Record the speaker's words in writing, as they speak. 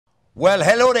Well,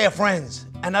 hello there, friends.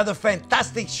 Another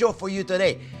fantastic show for you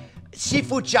today.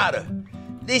 Seafood chowder.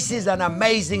 This is an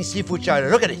amazing seafood chowder.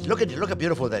 Look at it. Look at it. Look how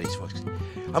beautiful that is, folks.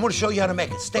 I'm going to show you how to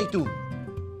make it. Stay tuned.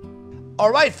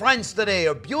 All right, friends, today,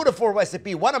 a beautiful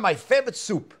recipe, one of my favorite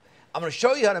soup. I'm going to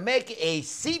show you how to make a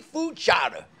seafood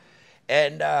chowder.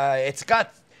 And it's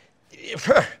got, here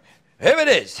it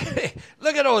is.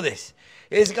 Look at all this.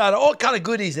 It's got all kind of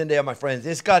goodies in there, my friends.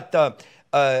 It's got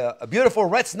a beautiful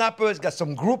red snapper. It's got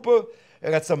some grouper. It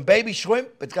got some baby shrimp.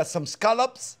 It's got some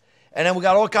scallops. And then we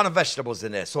got all kind of vegetables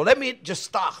in there. So let me just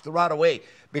start right away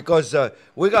because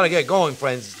we got to get going,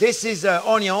 friends. This is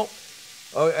onion,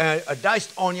 a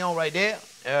diced onion right there.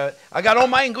 I got all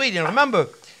my ingredients. Remember,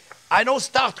 I don't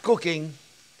start cooking,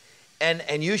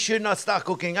 and you should not start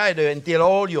cooking either until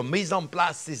all your mise en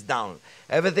place is down.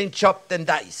 Everything chopped and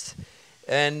diced.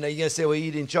 And you're going to say, well,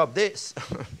 you didn't chop this.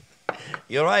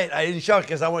 You're right, I didn't chop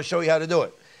because I want to show you how to do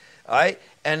it. All right?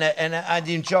 And I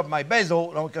didn't chop my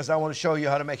basil because I want to show you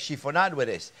how to make chiffonade with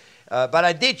this. But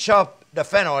I did chop the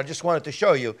fennel. I just wanted to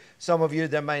show you. Some of you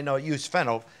that might not use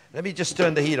fennel. Let me just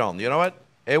turn the heat on. You know what?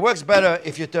 It works better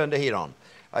if you turn the heat on.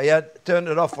 I had turned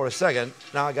it off for a second.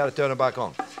 Now I got to turn it back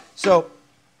on. So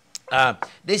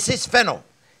this is fennel.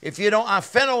 If you don't have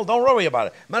fennel, don't worry about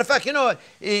it. Matter of fact, you know,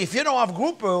 if you don't have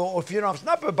grouper or if you don't have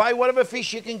snapper, buy whatever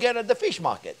fish you can get at the fish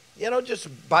market. You know, just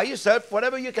buy yourself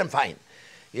whatever you can find.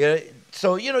 Yeah,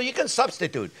 so, you know, you can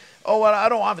substitute. Oh, well, I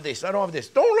don't have this. I don't have this.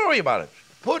 Don't worry about it.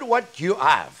 Put what you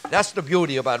have. That's the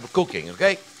beauty about cooking,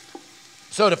 okay?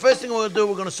 So the first thing we're going to do,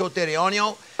 we're going to saute the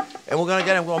onion, and we're going to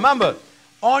get them. Remember,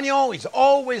 onion is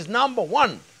always number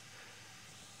one.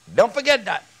 Don't forget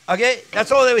that. Okay,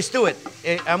 that's all there is to it.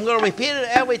 I'm going to repeat it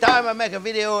every time I make a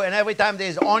video, and every time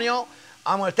there's onion,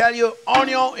 I'm going to tell you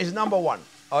onion is number one.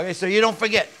 Okay, so you don't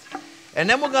forget. And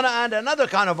then we're going to add another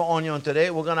kind of onion today.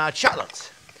 We're going to add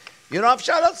shallots. You don't have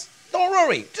shallots? Don't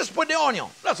worry. Just put the onion.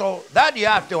 That's all. That you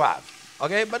have to have.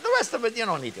 Okay, but the rest of it, you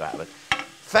don't need to have it.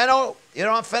 Fennel, you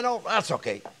don't have fennel? That's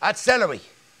okay. Add celery.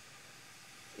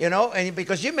 You know, and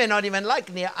because you may not even like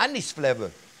the anise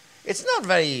flavor. It's not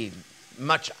very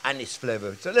much anise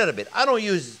flavor. It's a little bit. I don't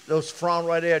use those fronds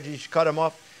right there. I just cut them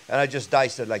off and I just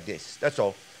dice it like this. That's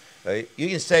all. You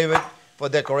can save it for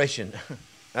decoration.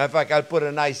 In fact, I'll put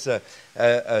a nice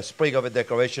sprig of a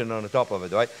decoration on the top of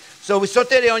it, right? So we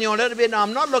saute the onion a little bit. Now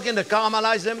I'm not looking to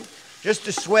caramelize them, just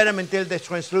to sweat them until they're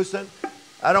translucent.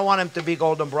 I don't want them to be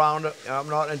golden brown. I'm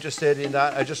not interested in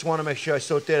that. I just want to make sure I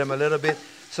saute them a little bit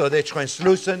so they're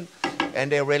translucent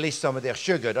and they release some of their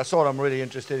sugar. That's all I'm really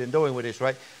interested in doing with this,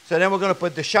 right? So then we're going to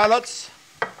put the shallots.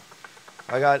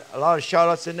 I got a lot of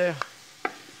shallots in there.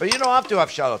 But you don't have to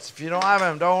have shallots. If you don't have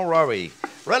them, don't worry.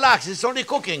 Relax, it's only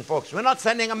cooking, folks. We're not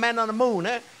sending a man on the moon,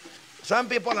 eh? Some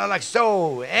people are like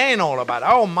so anal about it.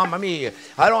 Oh, mamma mia,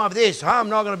 I don't have this. I'm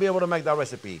not going to be able to make that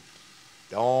recipe.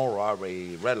 Don't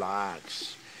worry,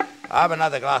 relax. Have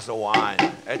another glass of wine.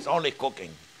 It's only cooking,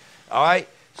 all right?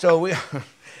 So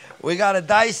we got to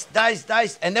dice,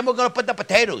 and then we're going to put the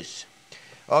potatoes.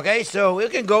 Okay, so we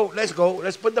can go. Let's go.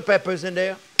 Let's put the peppers in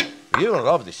there. You're going to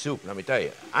love this soup, let me tell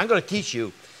you. I'm going to teach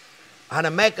you how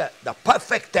to make the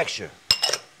perfect texture.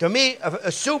 To me,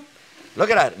 a soup, look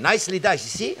at that, nicely diced. You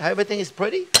see how everything is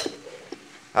pretty?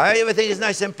 How everything is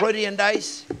nice and pretty and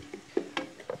diced?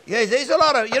 Yes, there's a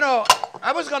lot of, you know,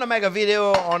 I was going to make a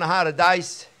video on how to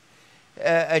dice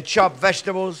and chop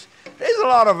vegetables. There's a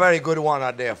lot of very good one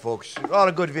out there, folks. A lot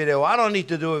of good video. I don't need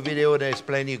to do a video. There's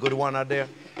plenty of good one out there.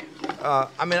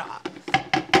 I mean,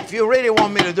 if you really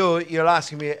want me to do it, you'll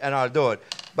ask me and I'll do it.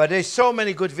 But there's so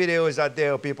many good videos out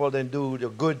there of people that do the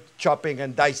good chopping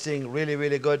and dicing, really,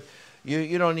 really good.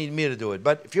 You don't need me to do it.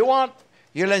 But if you want,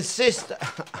 you'll insist,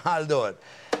 I'll do it.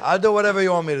 I'll do whatever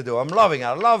you want me to do. I'm loving it.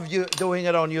 I love you doing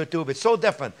it on YouTube. It's so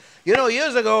different. You know,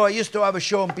 years ago, I used to have a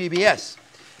show on PBS.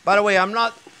 By the way, I'm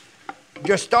not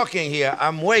just talking here.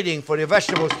 I'm waiting for the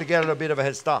vegetables to get a little bit of a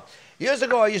head start. Years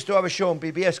ago, I used to have a show on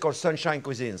PBS called Sunshine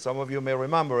Cuisine. Some of you may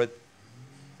remember it.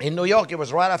 In New York, it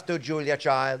was right after Julia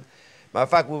Child. Matter of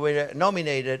fact, we were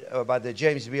nominated by the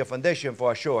James Beard Foundation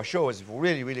for a show. Our show was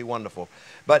really, really wonderful.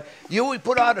 But you would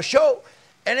put out a show,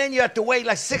 and then you had to wait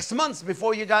like 6 months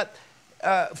before you got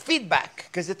feedback,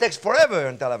 because it takes forever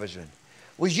on television.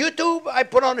 With YouTube, I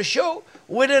put on a show.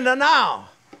 Within an hour,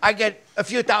 I get a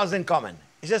few thousand comments.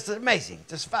 It's just amazing.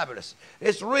 Just fabulous.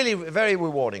 It's really very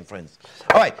rewarding, friends.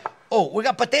 All right. Oh, we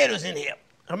got potatoes in here.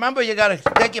 Remember, you got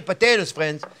to take your potatoes,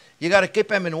 friends. You got to keep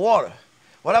them in water.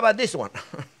 What about this one?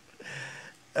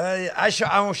 I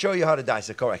won't show you how to dice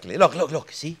it correctly. Look, look,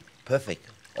 look. See? Perfect.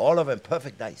 All of them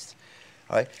perfect diced.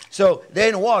 All right? So they're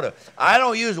in water. I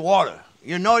don't use water.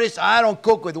 You notice I don't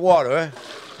cook with water. Eh?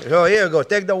 So here you go.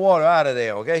 Take the water out of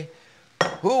there, okay?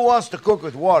 Who wants to cook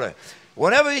with water?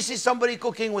 Whenever you see somebody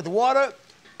cooking with water,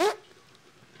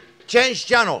 change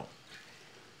channel.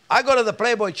 I go to the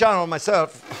Playboy channel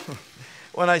myself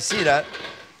when I see that.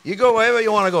 You go wherever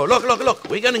you want to go. Look, look, look.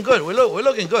 We're getting good. We're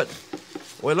looking good.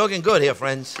 We're looking good here,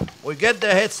 friends. We get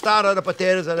the head start of the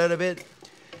potatoes a little bit.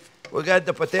 We got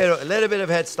the potato, a little bit of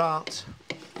head start.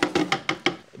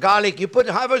 Garlic. You put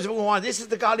however you want. This is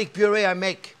the garlic puree I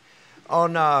make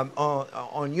on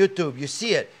YouTube. You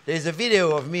see it. There's a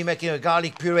video of me making a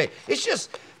garlic puree. It's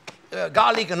just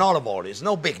garlic and olive oil. It's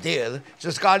no big deal. It's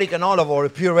just garlic and olive oil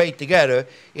pureed together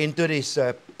into this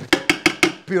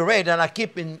puree that I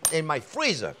keep in my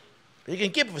freezer. You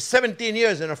can keep it for 17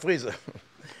 years in a freezer.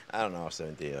 I don't know,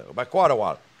 17 years, but quite a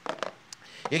while.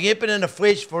 You can keep it in the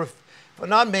fridge for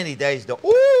not many days though.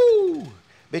 Ooh!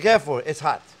 Be careful, it's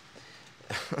hot.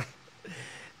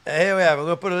 Here we have, I'm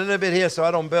going to put a little bit here so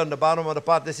I don't burn the bottom of the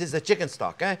pot. This is the chicken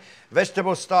stock.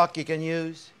 Vegetable stock you can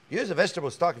use. Use a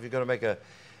vegetable stock if you're going to make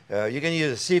you can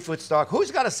use a seafood stock.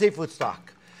 Who's got a seafood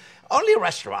stock? Only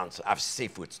restaurants have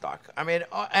seafood stock. I mean,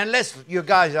 unless you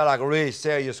guys are like really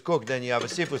serious cook, then you have a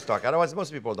seafood stock. Otherwise,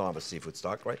 most people don't have a seafood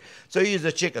stock, right? So you use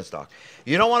a chicken stock.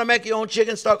 You don't want to make your own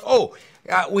chicken stock? Oh,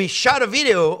 we shot a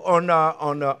video on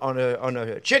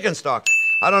a chicken stock.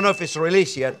 I don't know if it's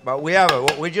released yet, but we have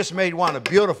it. We just made one, a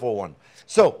beautiful one.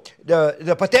 So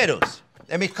the potatoes.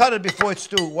 Let me cut it before it's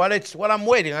too. While I'm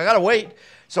waiting, I gotta wait.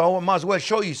 So I might as well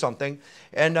show you something.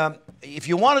 And if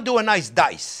you want to do a nice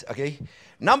dice, okay.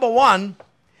 Number one,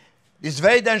 it's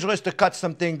very dangerous to cut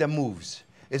something that moves.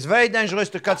 It's very dangerous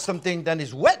to cut something that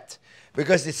is wet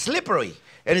because it's slippery.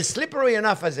 And it's slippery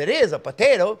enough as it is, a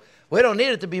potato. We don't need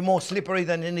it to be more slippery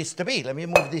than it needs to be. Let me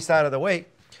move this out of the way,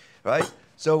 right?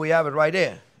 So we have it right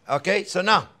there. Okay, so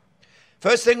now,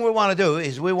 first thing we want to do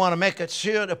is we want to make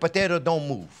sure the potato don't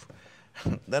move.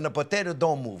 Then the potato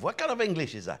don't move. What kind of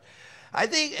English is that? I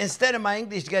think instead of my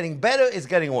English getting better, it's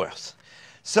getting worse.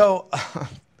 So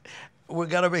we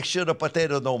got to make sure the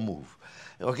potato don't move,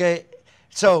 okay?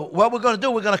 So what we're going to do,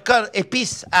 we're going to cut a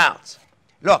piece out.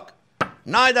 Look,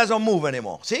 now it doesn't move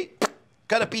anymore, see?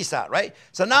 Cut a piece out, right?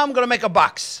 So now I'm going to make a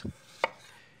box.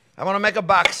 I'm going to make a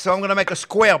box, so I'm going to make a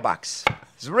square box.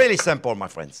 It's really simple, my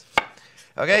friends,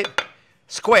 okay?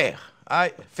 Square, all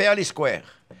right? Fairly square.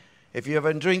 If you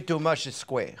haven't drink too much, it's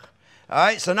square. All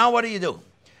right, so now what do? You're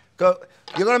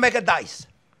going to make a dice.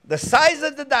 The size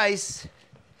of the dice,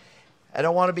 I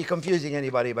don't want to be confusing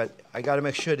anybody, but I got to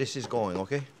make sure this is going,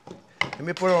 okay? Let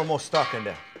me put a little more stock in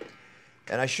there.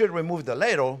 And I should remove the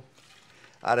ladle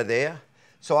out of there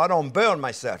so I don't burn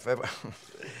myself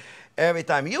every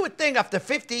time. You would think after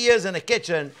 50 years in the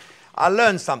kitchen, I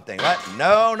learned something, right?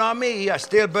 No, not me. I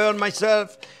still burn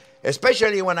myself,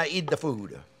 especially when I eat the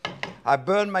food. I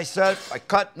burn myself. I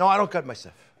cut. No, I don't cut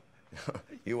myself.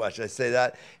 You watch, I say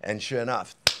that, and sure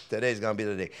enough, today's going to be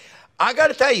the day. I got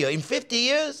to tell you, in 50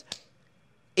 years,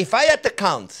 if I had to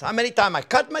count how many times I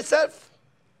cut myself,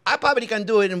 I probably can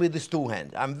do it with this two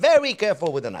hands. I'm very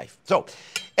careful with the knife. So,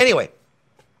 anyway,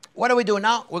 what do we do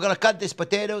now? We're going to cut these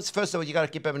potatoes. First of all, you got to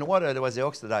keep them in water, otherwise they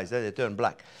oxidize, they turn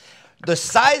black. The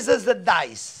size of the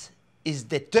dice is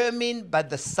determined by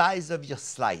the size of your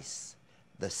slice.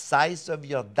 The size of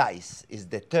your dice is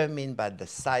determined by the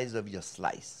size of your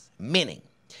slice. Meaning,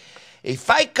 if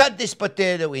I cut this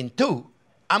potato in two,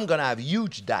 I'm going to have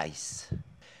huge dice.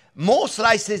 More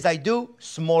slices I do,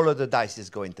 smaller the dice is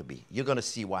going to be. You're going to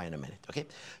see why in a minute, okay?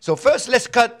 So first, let's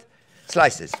cut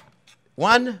slices.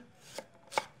 1,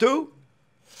 2,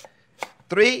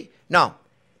 3. Now,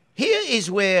 here is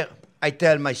where I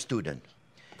tell my student,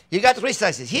 you got 3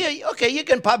 slices. Here, okay, you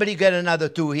can probably get another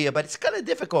 2 here, but it's kind of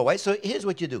difficult, right? So here's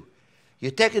what you do. You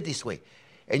take it this way,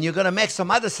 and you're going to make some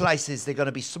other slices. They're going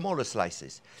to be smaller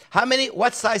slices.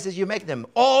 What sizes you make them?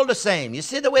 All the same. You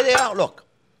see the way they are? Look.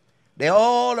 They're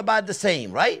all about the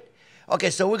same, right?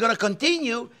 Okay, so we're going to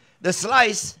continue the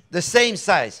slice the same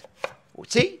size.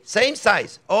 See? Same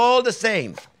size. All the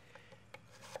same.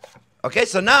 Okay,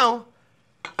 so now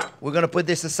we're going to put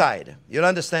this aside. You'll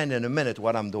understand in a minute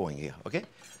what I'm doing here, okay?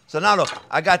 So now look,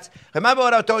 remember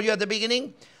what I told you at the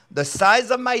beginning? The size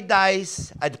of my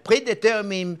dice are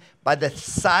predetermined by the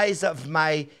size of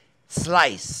my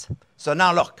slice. So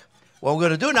now look, what we're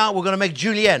going to do now, we're going to make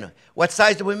julienne. What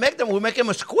size do we make them? We make them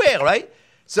a square, right?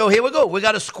 So here we go. We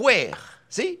got a square.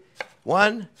 See?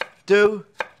 1, 2,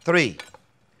 3.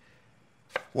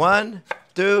 1,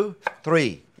 2,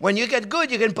 3. When you get good,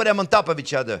 you can put them on top of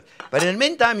each other. But in the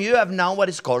meantime, you have now what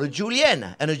is called a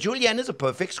julienne. And a julienne is a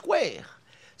perfect square.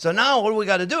 So now all we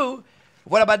got to do,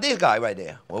 what about this guy right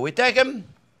there? Well, we take him.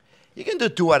 You can do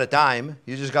 2 at a time.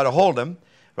 You just got to hold them,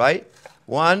 right?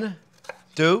 1,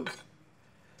 2.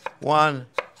 1,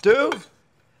 2.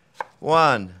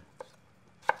 1,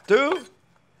 2,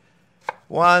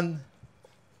 1.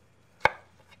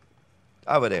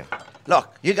 Over there.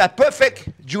 Look, you got perfect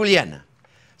julienne.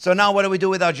 So now what do we do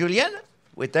with our julienne?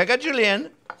 We take our julienne,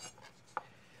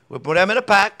 we put them in a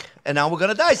pack, and now we're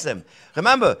going to dice them.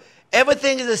 Remember,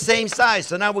 everything is the same size,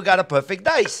 so now we got a perfect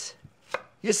dice.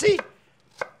 You see?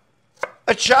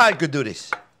 A child could do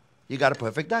this. You got a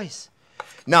perfect dice.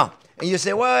 Now, and you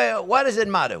say, well, why does it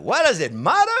matter? Why does it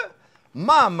matter?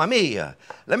 Mamma mia.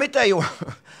 Let me tell you,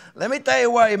 let me tell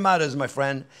you why it matters, my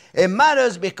friend. It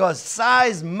matters because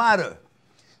size matters.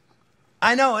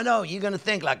 I know, you're going to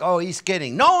think like, oh, he's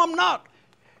kidding. No, I'm not.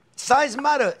 Size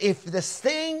matter. If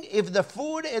the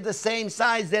food is the same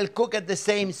size, they'll cook at the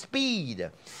same speed.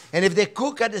 And if they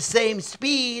cook at the same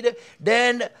speed,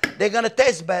 then they're going to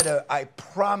taste better. I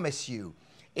promise you.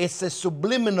 It's a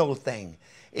subliminal thing.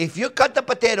 If you cut the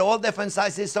potato all different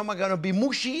sizes, some are going to be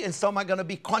mushy and some are going to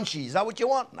be crunchy. Is that what you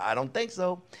want? I don't think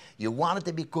so. You want it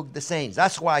to be cooked the same.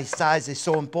 That's why size is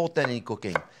so important in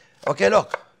cooking. Okay,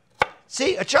 look.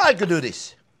 See, a child could do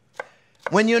this.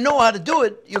 When you know how to do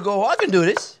it, you go, I can do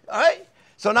this, all right?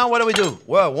 So now what do we do?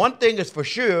 Well, one thing is for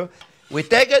sure, we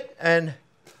take it and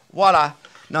voila.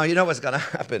 Now you know what's going to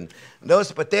happen. Those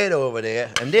potatoes over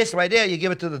there, and this right there, you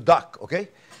give it to the duck, okay?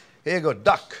 Here you go,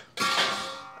 duck.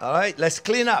 All right, let's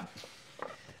clean up.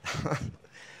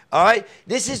 All right,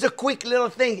 this is a quick little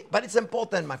thing, but it's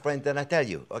important, my friend, and I tell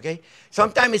you, okay?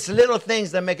 Sometimes it's little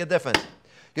things that make a difference.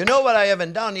 You know what I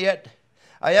haven't done yet?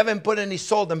 I haven't put any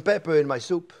salt and pepper in my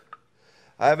soup.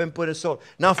 I haven't put a salt.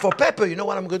 Now for pepper, you know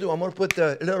what I'm going to do? I'm going to put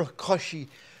a little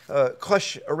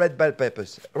crushed red bell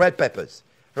peppers, red peppers,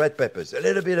 a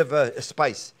little bit of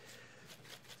spice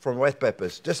from red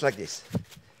peppers, just like this.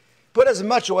 Put as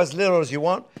much or as little as you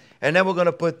want, and then we're going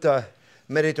to put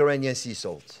Mediterranean sea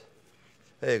salt.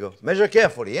 There you go. Measure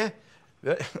carefully, yeah?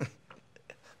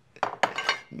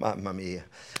 Mamma mia.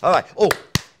 All right. Oh,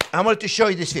 I wanted to show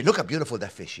you this fish. Look how beautiful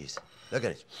that fish is. Look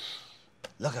at it.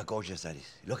 Look how gorgeous that is.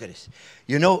 Look at this.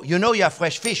 You know you have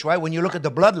fresh fish, right? When you look at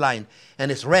the bloodline and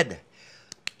it's red.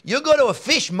 You go to a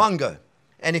fishmonger,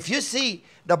 and if you see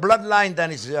the bloodline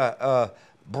that is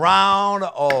brown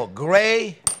or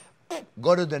gray,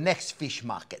 go to the next fish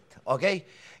market, okay?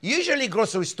 Usually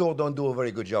grocery stores don't do a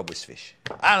very good job with fish.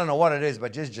 I don't know what it is,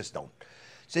 but just don't.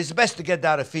 So it's best to get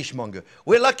that at a fishmonger.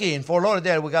 We're lucky in Fort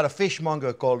Lauderdale, we got a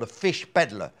fishmonger called the Fish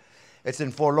Peddler. It's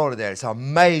in Fort Lauderdale. It's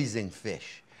amazing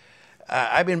fish.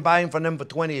 I've been buying from them for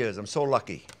 20 years. I'm so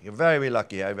lucky. You're very, very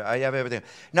lucky. I have everything.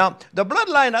 Now, the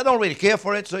bloodline, I don't really care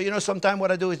for it. So, you know, sometimes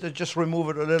what I do is to just remove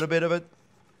it, a little bit of it.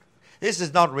 This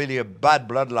is not really a bad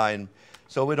bloodline,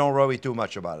 so we don't worry too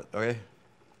much about it, okay?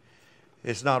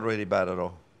 It's not really bad at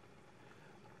all.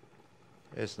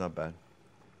 It's not bad.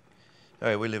 All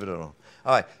right, we leave it alone.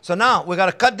 All right, so now we got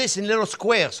to cut this in little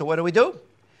squares. So what do?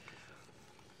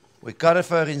 We cut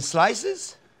it in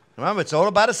slices. Remember, it's all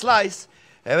about a slice.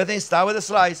 Everything starts with a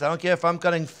slice. I don't care if I'm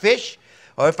cutting fish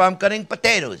or if I'm cutting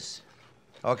potatoes.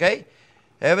 Okay?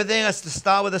 Everything has to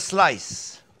start with a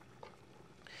slice.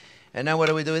 And then what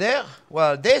do we do there?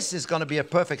 Well, this is going to be a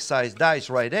perfect size dice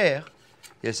right there.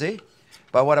 You see?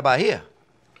 But what about here?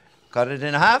 Cut it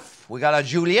in half. We got a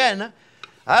julienne.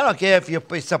 I don't care if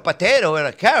it's a potato or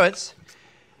a carrots.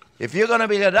 If you're going to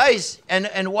be a dice,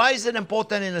 and why is it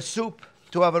important in a soup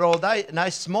to have it all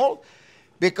nice small?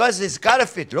 Because it's got to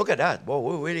fit. Look at that. Whoa,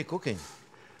 we're really cooking.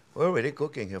 We're really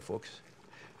cooking here, folks.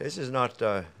 This is not,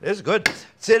 this is good.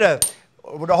 See, the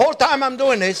whole time I'm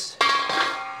doing this,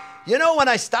 you know, when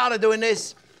I started doing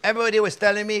this, everybody was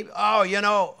telling me, oh, you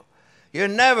know,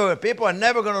 people are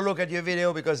never going to look at your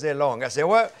video because they're long. I say,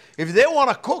 well, if they want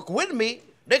to cook with me,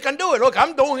 they can do it. Look,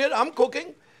 I'm doing it. I'm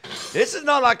cooking. This is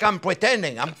not like I'm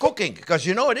pretending. I'm cooking because,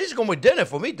 you know, it is going to be dinner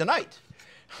for me tonight.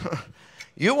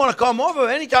 You want to come over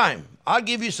anytime, I'll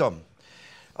give you some.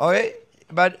 Okay?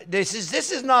 But this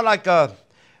is not like a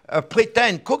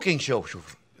pretend cooking show,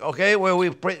 okay?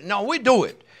 Where no, we do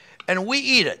it, and we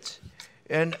eat it,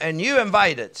 and you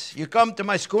invite it. You come to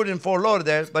my school in Fort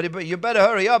Lauderdale, but you better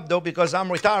hurry up, though, because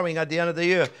I'm retiring at the end of the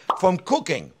year from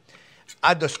cooking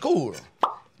at the school,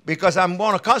 because I'm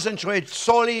going to concentrate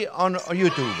solely on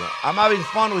YouTube. I'm having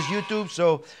fun with YouTube,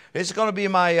 so it's going to be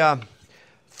my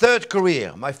third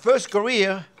career. My first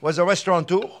career was a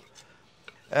restaurateur,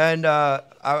 and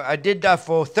I did that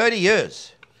for 30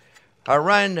 years. I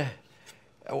ran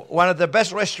one of the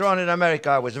best restaurants in America.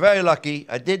 I was very lucky.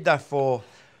 I did that for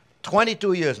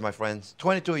 22 years, my friends,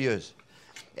 22 years.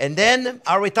 And then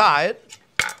I retired.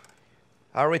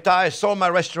 Sold my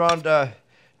restaurant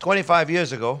 25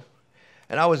 years ago,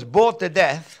 and I was bored to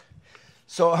death,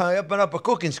 so I opened up a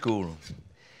cooking school.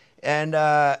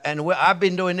 I've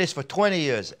been doing this for 20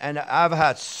 years, and I've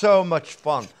had so much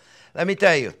fun. Let me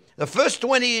tell you, the first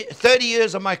 30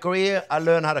 years of my career, I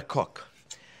learned how to cook.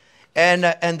 And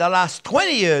the last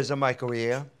 20 years of my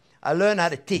career, I learned how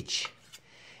to teach.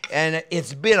 And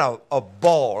it's been a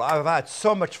ball. I've had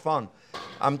so much fun.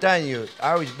 I'm telling you,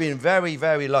 I've been very,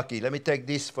 very lucky. Let me take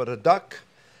this for the duck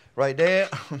right there.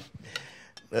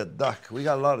 The duck. We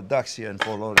got a lot of ducks here in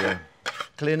Fort Lauderdale.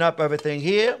 Clean up everything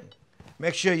here.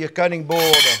 Make sure your cutting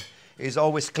board is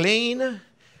always clean.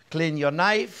 Clean your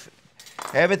knife.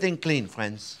 Everything clean,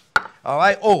 friends. All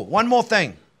right. Oh, one more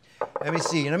thing. Let me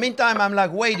see. In the meantime, I'm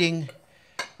like waiting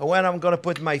when I'm going to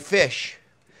put my fish.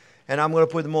 And I'm going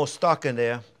to put more stock in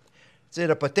there. See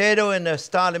the potato and the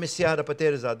star. Let me see how the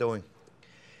potatoes are doing.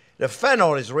 The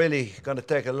fennel is really going to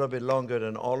take a little bit longer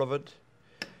than all of it.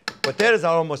 Potatoes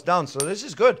are almost done, so this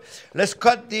is good. Let's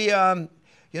cut the,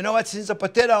 you know what, since the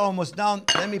potato are almost done,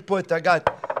 let me put, I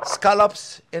got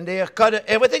scallops in there.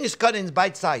 Everything is cut in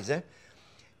bite size,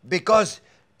 because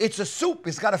it's a soup.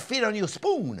 It's got to fit on your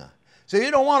spoon. So you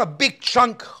don't want a big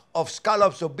chunk of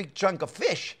scallops or big chunk of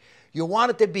fish. You want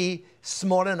it to be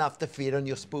small enough to fit on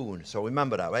your spoon. So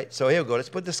remember that, right? So here we go. Let's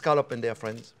put the scallop in there,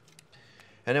 friends.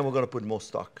 And then we're going to put more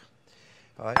stock.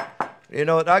 All right. You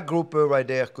know, that grouper right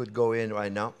there could go in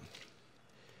right now.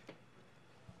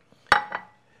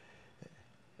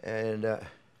 And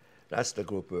that's the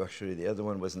grouper, actually. The other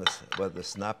one was the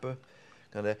snapper.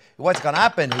 What's going to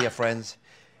happen here, friends,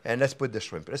 and let's put the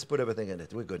shrimp. Let's put everything in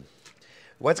it. We're good.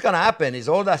 What's going to happen is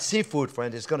all that seafood,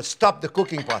 friends, is going to stop the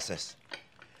cooking process.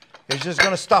 It's just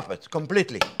going to stop it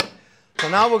completely. So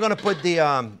now we're going to put the,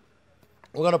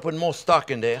 we're going to put more stock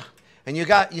in there. And you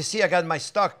see I got my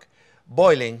stock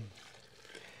boiling.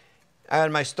 I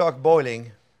had my stock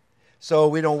boiling, so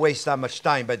we don't waste that much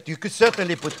time. But you could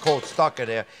certainly put cold stock in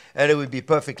there, and it would be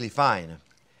perfectly fine.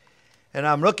 And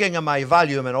I'm looking at my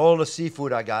volume and all the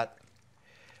seafood I got.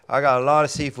 I got a lot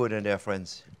of seafood in there,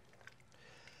 friends.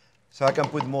 So I can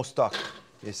put more stock,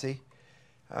 you see?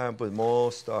 I can put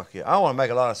more stock here. I want to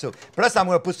make a lot of soup. Plus, I'm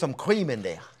going to put some cream in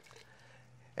there.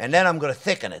 And then I'm going to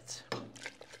thicken it.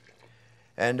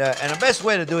 And the best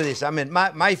way to do this, I mean,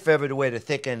 my favorite way to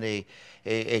thicken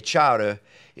a chowder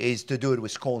is to do it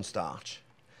with cornstarch.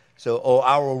 So, or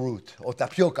arrowroot, or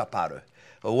tapioca powder.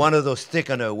 Or one of those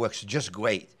thickener works just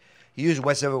great. Use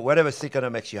whatever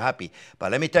thickener makes you happy.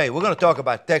 But let me tell you, we're going to talk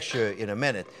about texture in a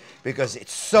minute because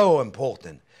it's so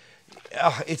important.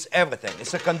 It's everything.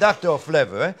 It's a conductor of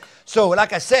flavor. Eh? So,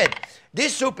 like I said,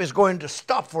 this soup is going to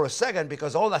stop for a second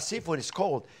because all that seafood is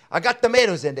cold. I got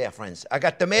tomatoes in there, friends. I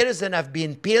got tomatoes and I've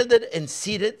been peeled and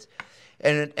seeded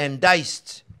and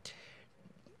diced.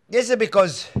 This is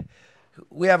because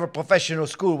we have a professional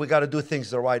school. We got to do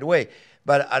things the right way.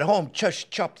 But at home,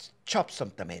 just chop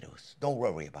some tomatoes. Don't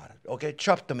worry about it, okay?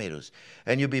 Chop tomatoes,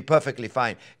 and you'll be perfectly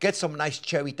fine. Get some nice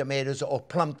cherry tomatoes or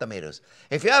plum tomatoes.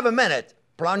 If you have a minute,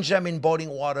 plunge them in boiling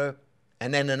water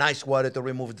and then in ice water to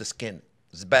remove the skin.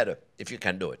 It's better if you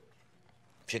can do it.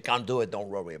 If you can't do it, don't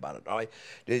worry about it, all right?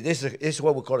 This is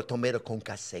what we call a tomato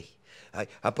concasse.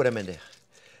 I put them in there.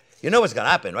 You know what's going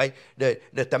to happen, right?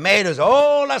 The tomatoes,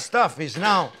 all that stuff is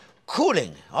now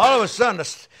cooling. All of a sudden,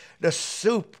 the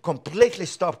soup completely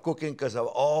stopped cooking because of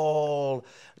all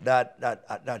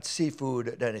that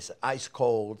seafood that is ice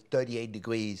cold, 38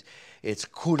 degrees. It's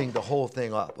cooling the whole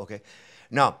thing up, okay?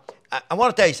 Now, I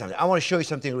want to tell you something. I want to show you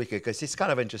something really quick because it's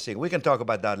kind of interesting. We can talk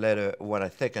about that later when I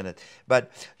thicken it.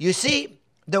 But you see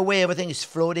the way everything is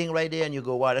floating right there and you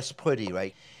go, wow, that's pretty,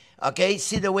 right? Okay,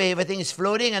 see the way everything is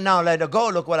floating and now let it go.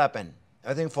 Look what happened.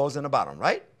 Everything falls in the bottom,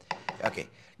 right? Okay.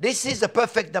 This is a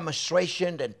perfect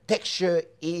demonstration that texture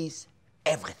is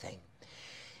everything.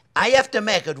 I have to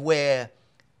make it where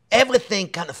everything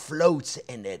kind of floats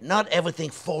in it. Not everything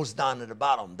falls down at the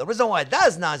bottom. The reason why it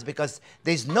does now is because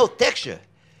there's no texture.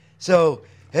 So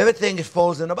everything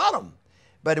falls in the bottom.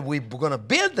 But we're going to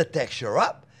build the texture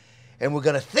up and we're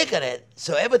going to thicken it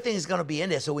so everything is going to be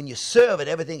in there. So when you serve it,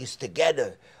 everything is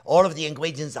together. All of the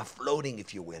ingredients are floating,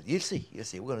 if you will. You'll see.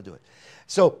 We're going to do it.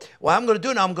 So what I'm going to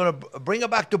do now, I'm going to bring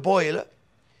it back to boil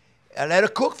and let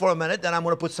it cook for a minute. Then I'm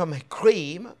going to put some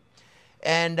cream.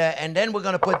 And then we're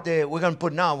going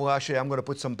to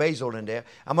put some basil in there.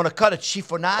 I'm going to cut a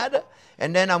chiffonade,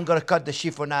 and then I'm going to cut the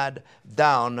chiffonade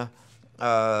down.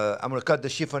 I'm going to cut the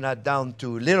chiffonade down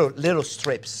to little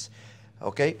strips,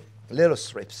 okay? Little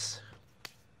strips.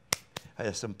 I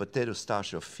have some potato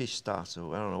starch or fish starch,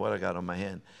 so I don't know what I got on my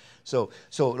hand. So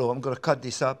I'm going to cut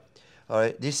this up. All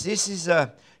right, this is,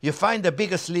 you find the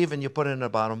biggest leaf and you put it in the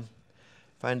bottom.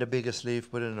 Find the biggest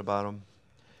leaf, put it in the bottom.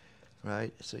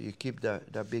 Right, so you keep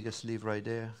that biggest leaf right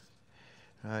there.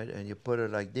 right? And you put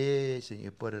it like this, and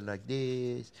you put it like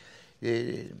this.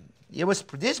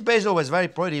 This basil was very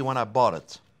pretty when I bought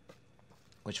it,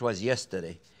 which was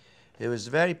yesterday. It was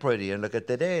very pretty, and look at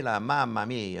today, la mamma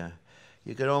mia,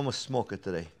 you could almost smoke it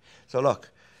today. So look,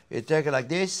 you take it like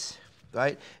this,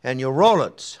 right, and you roll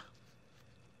it.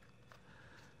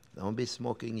 Don't be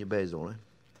smoking your basil, right?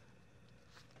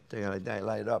 Take it like that,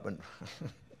 light it up, and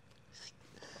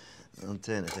don't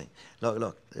say anything.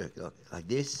 Look, like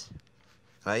this,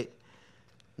 right?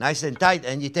 Nice and tight,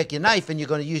 and you take your knife, and you're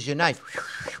going to use your knife.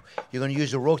 You're going to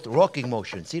use a rocking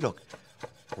motion. See, look,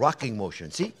 rocking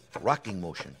motion. See, rocking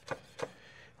motion.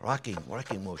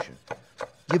 Rocking motion.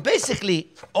 You basically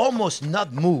almost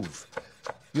not move.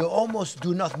 You almost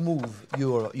do not move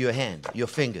your hand, your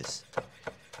fingers.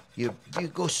 You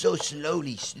go so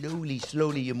slowly,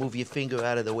 you move your finger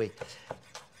out of the way.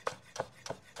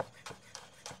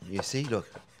 You see, look,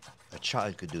 a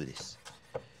child could do this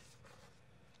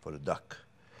for the duck.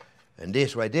 And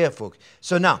this right there, folks.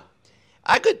 So now,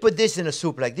 I could put this in a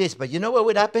soup like this, but you know what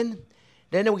would happen?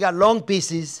 Then we got long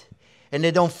pieces, and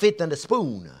they don't fit on the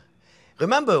spoon.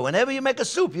 Remember, whenever you make a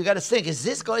soup, you got to think, is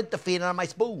this going to fit on my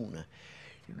spoon?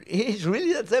 It's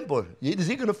really that simple. Is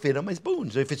it going to fit on my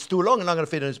spoon? So if it's too long, it's not going to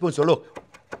fit on the spoon. So look,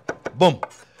 boom,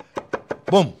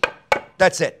 boom.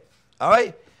 That's it. All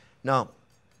right? Now,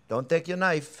 don't take your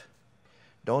knife.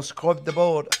 Don't scrub the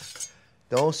board.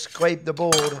 Don't scrape the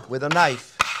board with a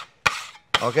knife.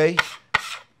 Okay?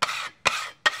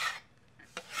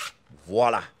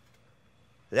 Voila.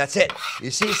 That's it.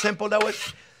 You see how simple that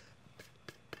was?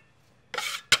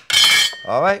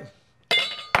 All right?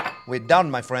 We're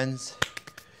done, my friends.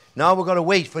 Now we're going to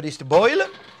wait for this to boil.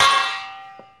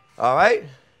 All right?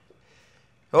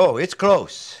 Oh, it's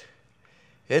close.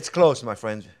 It's close, my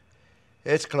friends.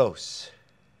 It's close.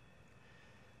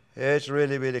 It's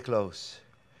really, really close.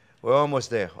 We're almost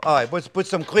there. All right, put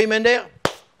some cream in there.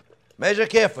 Measure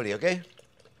carefully, okay?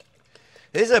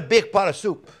 This is a big pot of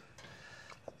soup.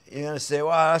 You're going to say,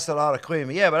 wow, that's a lot of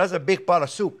cream. Yeah, but that's a big pot of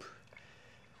soup.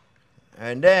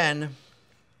 And then,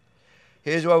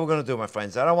 here's what we're going to do, my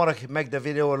friends. I don't want to make the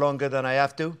video longer than I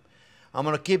have to. I'm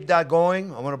going to keep that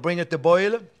going. I'm going to bring it to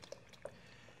boil.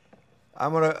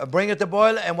 I'm going to bring it to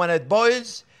boil, and when it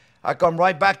boils, I come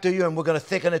right back to you, and we're going to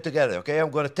thicken it together, okay? I'm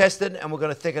going to test it, and we're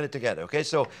going to thicken it together, okay?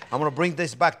 So I'm going to bring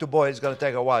this back to boil. It's going to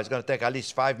take a while. It's going to take at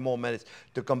least 5 more minutes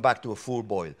to come back to a full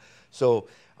boil. So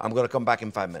I'm going to come back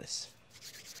in 5 minutes.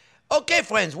 Okay,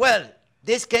 friends. Well,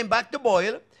 this came back to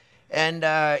boil, and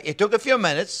it took a few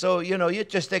minutes. So, you know, you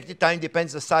just take the time.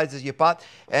 Depends the size of your pot.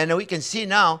 And we can see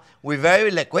now we're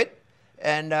very liquid.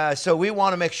 And so we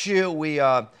want to make sure we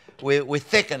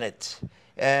thicken it.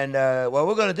 And what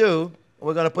we're going to do,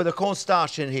 we're going to put the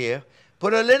cornstarch in here.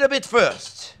 Put a little bit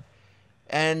first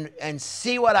and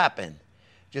see what happens.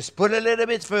 Just put a little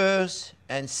bit first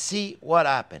and see what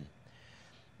happens.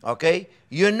 Okay?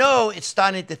 You know it's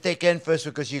starting to thicken first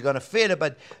because you're going to feel it,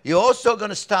 but you're also going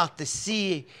to start to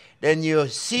see then your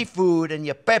seafood and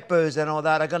your peppers and all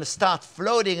that are going to start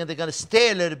floating, and they're going to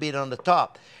stay a little bit on the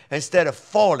top instead of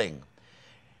falling.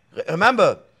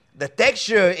 Remember, the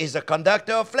texture is a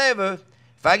conductor of flavor.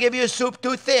 If I give you a soup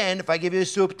too thin, if I give you a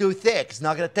soup too thick, it's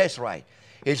not going to taste right.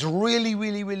 It's really,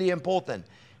 really, really important.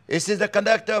 This is the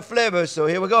conductor of flavor, so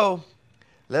here we go.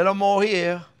 A little more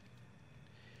here.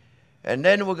 And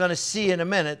then we're going to see in a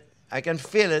minute. I can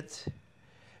feel it.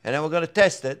 And then we're going to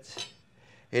test it.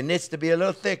 It needs to be a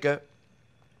little thicker.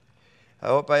 I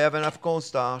hope I have enough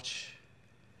cornstarch.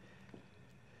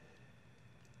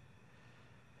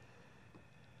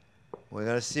 We're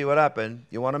going to see what happens.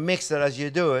 You want to mix it as you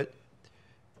do it.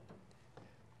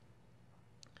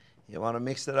 You want to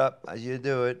mix it up as you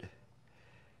do it.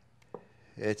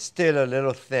 It's still a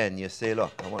little thin. You see,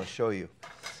 look, I want to show you.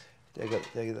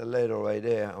 Take the ladle right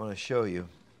there. I want to show you.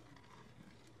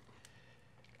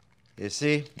 You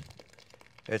see?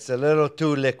 It's a little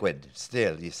too liquid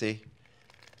still, you see?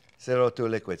 It's a little too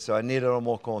liquid. So I need a little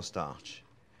more cornstarch.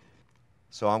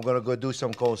 So I'm going to go do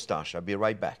some cornstarch. I'll be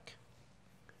right back.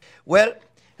 Well,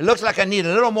 it looks like I need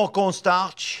a little more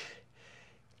cornstarch.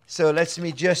 So let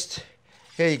me just,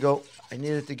 here you go. I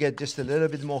needed to get just a little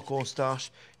bit more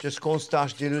cornstarch. Just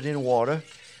cornstarch diluted in water.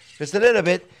 Just a little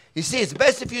bit. You see, it's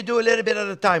best if you do a little bit at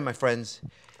a time, my friends.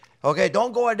 Okay,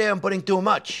 don't go out there and putting too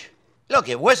much. Look,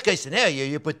 in worst case scenario,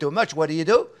 you put too much. What do you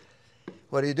do?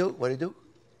 What do you do? What do you do?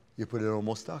 You put it on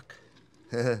more stock.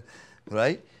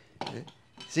 Right?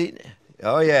 See?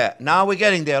 Oh, yeah. Now we're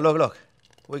getting there. Look, look.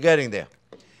 We're getting there.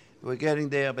 We're getting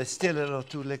there, but still a little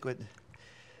too liquid.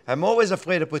 I'm always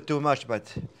afraid to put too much,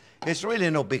 but it's really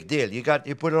no big deal. You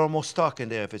put it on more stock in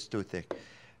there if it's too thick.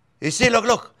 You see, look,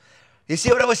 look. You see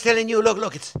what I was telling you? Look,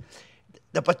 look.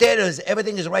 the potatoes,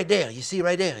 everything is right there. You see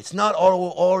right there. It's not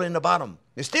all in the bottom.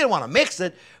 You still want to mix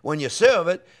it when you serve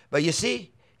it, but you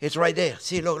see, it's right there.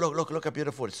 See, look how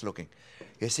beautiful it's looking.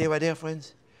 You see right there,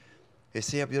 friends? You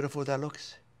see how beautiful that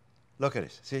looks? Look at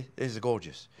this. See, this is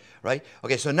gorgeous, right?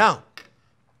 Okay, so now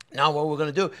what we're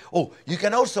going to do, oh, you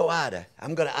can also add,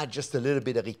 I'm going to add just a little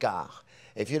bit of Ricard.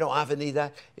 If you don't have any of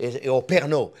that, or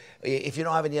Pernod. If you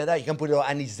don't have any of that, you can put a little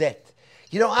anisette.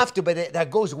 You don't have to, but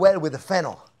that goes well with the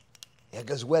fennel. It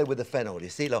goes well with the fennel. You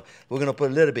see, look, we're going to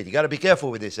put a little bit. You got to be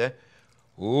careful with this, eh?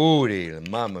 Ooh,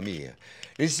 mamma mia.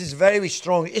 This is very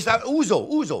strong. It's like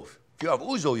ouzo. If you have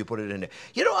ouzo, you put it in there.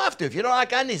 You don't have to. If you don't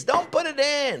like anis, don't put it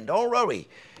in. Don't worry.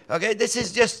 Okay, this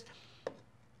is just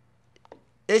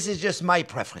my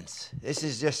preference. This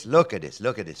is just, look at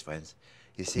this, friends.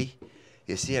 You see?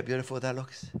 You see how beautiful that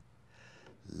looks?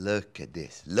 Look at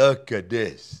this.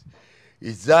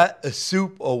 Is that a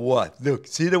soup or what? Look,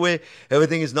 see the way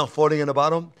everything is not falling in the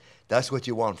bottom? That's what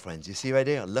you want, friends. You see right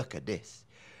there? Look at this.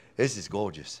 This is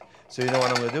gorgeous. So you know what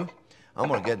I'm going to do? I'm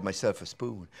going to get myself a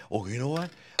spoon. Oh, you know what?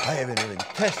 I haven't even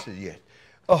tested yet.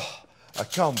 Oh, I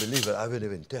can't believe it. I haven't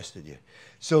even tested yet.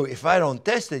 So if I don't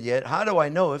test it yet, how do I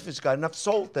know if it's got enough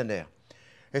salt in there?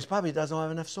 It probably doesn't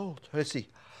have enough salt. Let's see.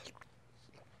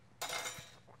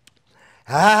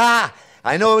 Ah,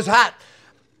 I know it was hot.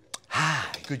 Ah,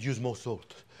 I could use more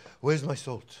salt. Where's my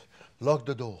salt? Lock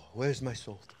the door. Where's my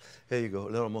salt? Here you go, a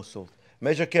little more salt.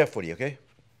 Measure carefully, okay?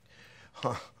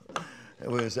 Oh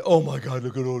my God,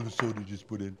 look at all the salt you just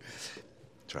put in.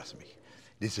 Trust me,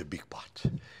 this is a big pot,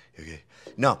 okay?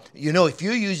 Now, you know, if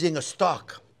you're using a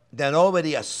stock that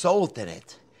already has salt in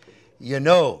it, you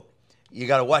know, you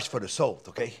gotta watch for the salt,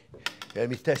 okay? Let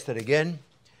me test it again.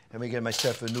 Let me get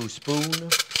myself a new spoon.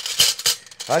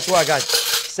 That's why I got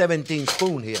 17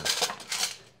 spoons here.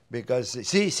 Because,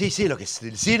 see, look,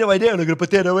 see it right there, look at the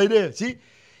potato right there, see?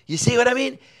 You see what I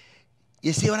mean?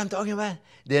 You see what I'm talking about?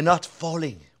 They're not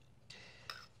falling.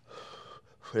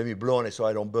 Let me blow on it so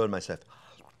I don't burn myself.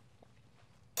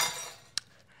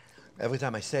 Every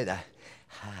time I say that,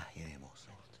 you need more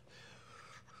salt.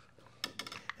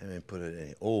 And then put it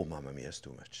in. Oh, mamma mia, that's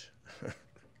too much.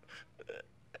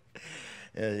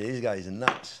 Yeah, these guys are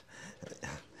nuts.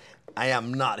 I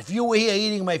am not. If you were here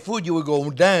eating my food, you would go,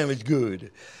 damn, it's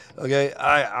good. Okay?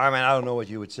 I mean, I don't know what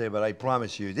you would say, but I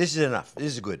promise you, this is enough.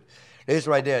 This is good. This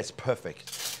right there is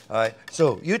perfect. All right?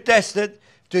 So you test it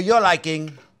to your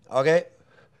liking. Okay?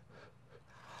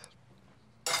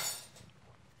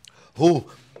 Ooh.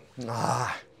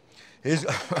 It's,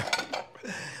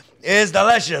 it's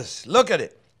delicious. Look at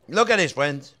it. Look at this,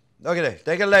 friends. Look at it.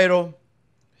 Take a ladle.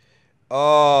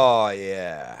 Oh,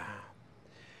 yeah.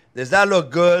 Does that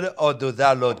look good or does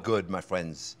that look good, my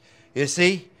friends? You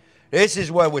see? This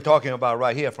is what we're talking about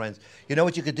right here, friends. You know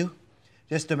what you could do?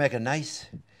 Just to make it nice,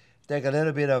 take a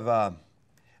little bit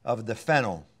of the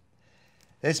fennel.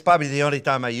 It's probably the only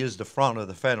time I use the front of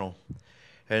the fennel.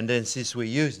 And then since we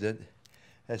used it,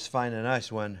 let's find a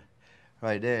nice one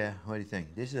right there. What do you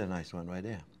think? This is a nice one right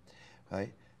there.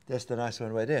 Right? That's the nice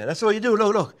one right there. That's all you do.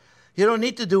 Look, look. You don't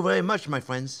need to do very much, my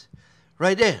friends.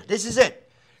 Right there. This is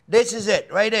it. This is it.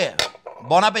 Right there.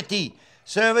 Bon appetit.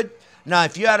 Serve it. Now,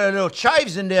 if you had a little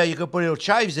chives in there, you could put little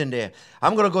chives in there.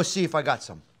 I'm going to go see if I got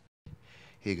some.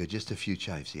 Here you go. Just a few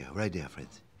chives here. Right there,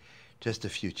 friends. Just a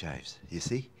few chives. You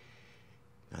see?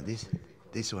 Now,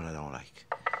 this one I don't like.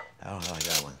 I don't like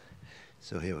that one.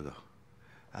 So here we go.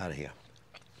 Out of here.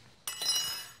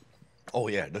 Oh,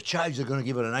 yeah. The chives are going to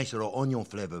give it a nice little onion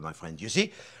flavor, my friends. You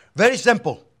see? Very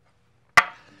simple.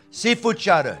 Seafood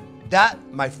chowder. That,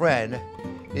 my friend,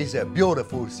 is a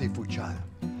beautiful seafood chowder.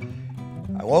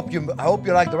 I hope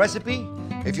you like the recipe.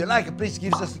 If you like it, please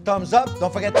give us a thumbs up.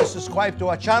 Don't forget to subscribe to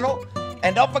our channel.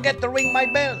 And don't forget to ring my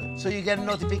bell so you get a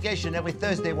notification every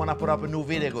Thursday when I put up a new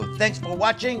video. Thanks for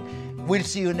watching. We'll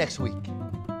see you next week.